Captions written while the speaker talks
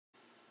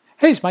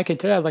Hey, it's Mike, and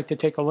today I'd like to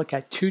take a look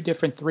at two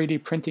different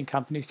 3D printing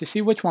companies to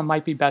see which one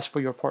might be best for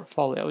your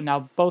portfolio.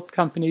 Now, both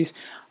companies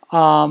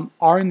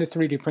are in the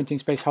 3D printing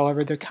space.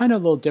 However, they're kind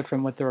of a little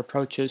different with their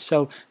approaches.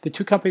 So the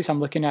two companies I'm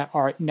looking at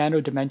are Nano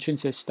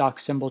Dimensions, its stock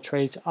symbol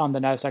trades on the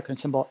NASDAQ on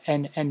symbol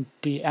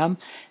NNDM,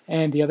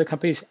 and the other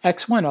company is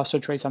XONE, also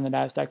trades on the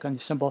NASDAQ on the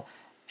symbol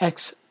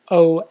XONE.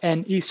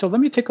 So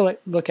let me take a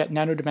look at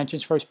Nano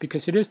Dimensions first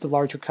because it is the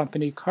larger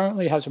company.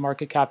 Currently has a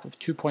market cap of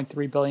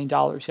 $2.3 billion.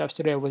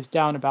 Yesterday it was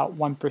down about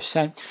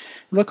 1%.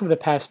 Look over the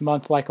past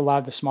month, like a lot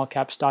of the small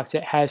cap stocks,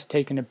 it has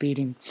taken a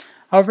beating.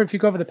 However, if you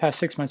go over the past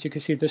 6 months, you can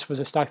see this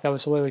was a stock that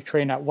was literally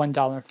trading at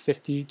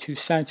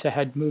 $1.52. It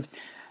had moved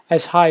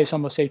as high as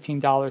almost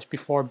 $18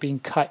 before being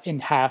cut in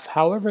half.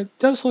 However, it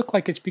does look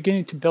like it's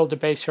beginning to build a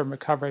base here and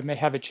recover. It may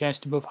have a chance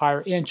to move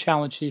higher and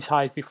challenge these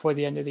highs before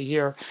the end of the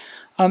year.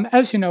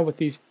 As you know, with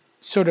these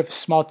sort of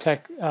small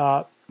tech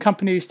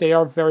companies, they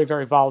are very,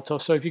 very volatile.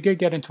 So if you could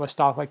get into a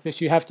stock like this,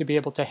 you have to be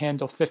able to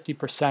handle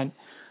 50%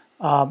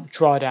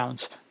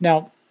 drawdowns.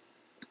 Now,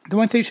 the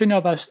one thing you should know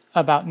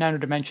about Nano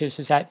Dimensions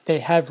is that they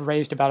have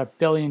raised about $1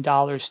 billion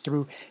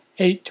through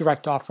 8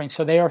 direct offerings.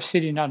 So they are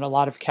sitting on a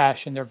lot of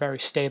cash and they're very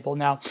stable.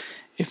 Now,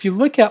 if you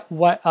look at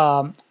what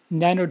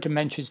Nano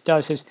Dimensions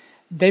does is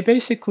they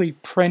basically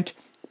print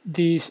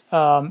these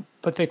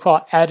what they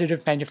call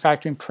additive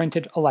manufacturing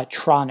printed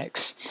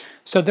electronics.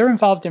 So they're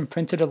involved in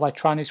printed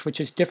electronics,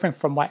 which is different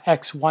from what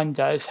XONE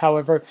does.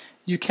 However,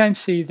 you can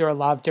see there are a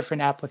lot of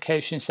different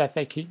applications that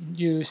they can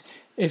use.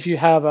 If you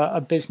have a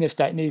business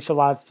that needs a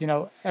lot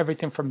of,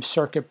 everything from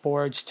circuit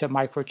boards to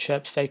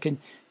microchips, they can,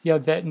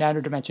 the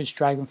Nano Dimensions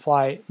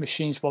Dragonfly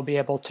machines will be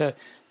able to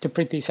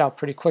print these out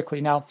pretty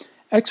quickly. Now,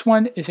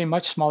 XONE is a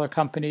much smaller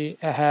company.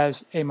 It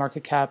has a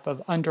market cap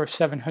of under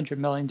 $700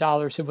 million.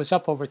 It was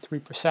up over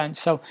 3%.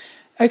 So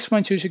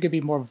XONE is usually going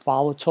to be more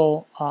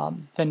volatile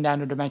than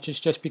Nano Dimensions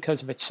just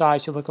because of its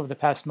size. You look over the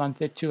past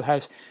month, it too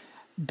has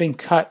been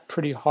cut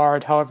pretty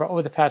hard. However,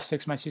 over the past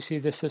 6 months, you see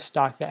this is a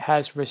stock that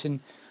has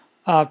risen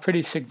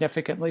pretty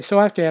significantly.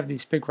 So after you have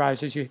these big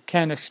rises, you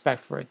can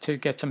expect for it to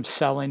get some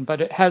selling.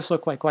 But it has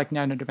looked like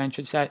Nano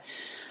Dimensions that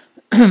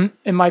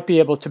it might be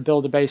able to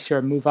build a base here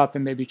and move up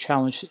and maybe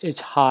challenge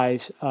its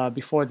highs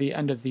before the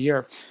end of the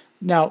year.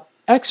 Now,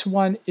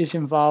 XONE is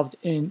involved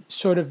in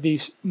sort of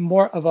these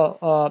more of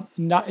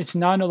it's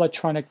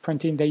non-electronic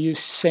printing. They use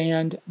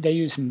sand, they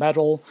use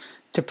metal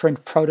to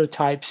print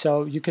prototypes.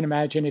 So you can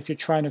imagine if you're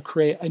trying to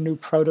create a new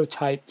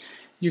prototype,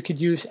 you could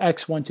use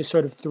XONE to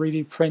sort of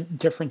 3D print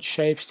different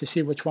shapes to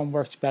see which one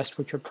works best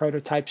with your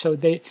prototype. So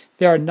they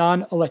are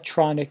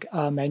non-electronic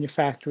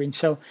manufacturing.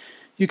 So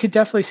you could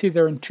definitely see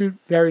they're in two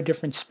very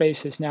different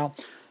spaces. Now,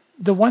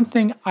 the one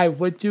thing I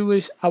would do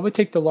is I would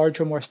take the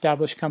larger, more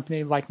established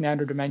company like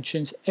Nano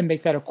Dimensions and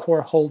make that a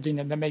core holding,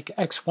 and then make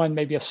XONE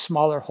maybe a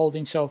smaller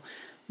holding. So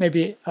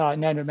maybe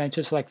Nano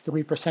Dimensions like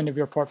 3% of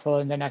your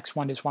portfolio, and then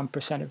XONE is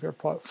 1% of your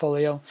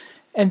portfolio.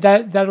 And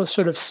that'll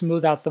sort of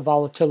smooth out the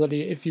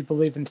volatility if you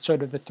believe in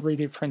sort of the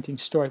 3D printing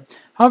story.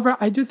 However,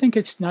 I do think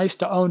it's nice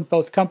to own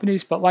both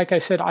companies, but like I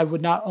said, I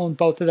would not own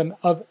both of them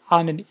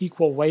on an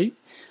equal weight.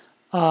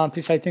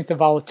 Because I think the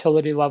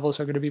volatility levels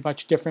are going to be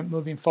much different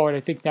moving forward. I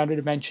think Nano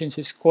Dimensions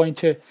is going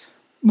to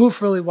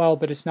move really well,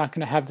 but it's not going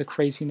to have the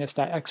craziness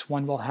that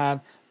XONE will have.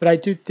 But I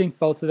do think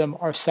both of them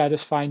are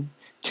satisfying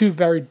two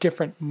very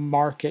different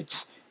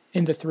markets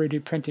in the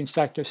 3D printing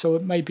sector. So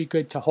it might be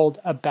good to hold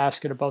a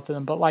basket of both of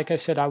them. But like I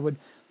said, I would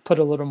put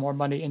a little more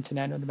money into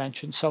Nano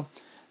Dimensions. So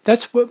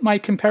that's what my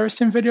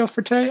comparison video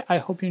for today. I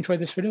hope you enjoyed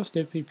this video.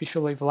 So be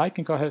sure to leave a like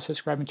and go ahead and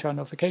subscribe and turn on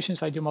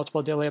notifications. I do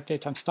multiple daily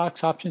updates on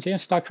stocks, options, and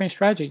stock trading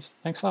strategies.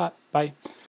 Thanks a lot. Bye.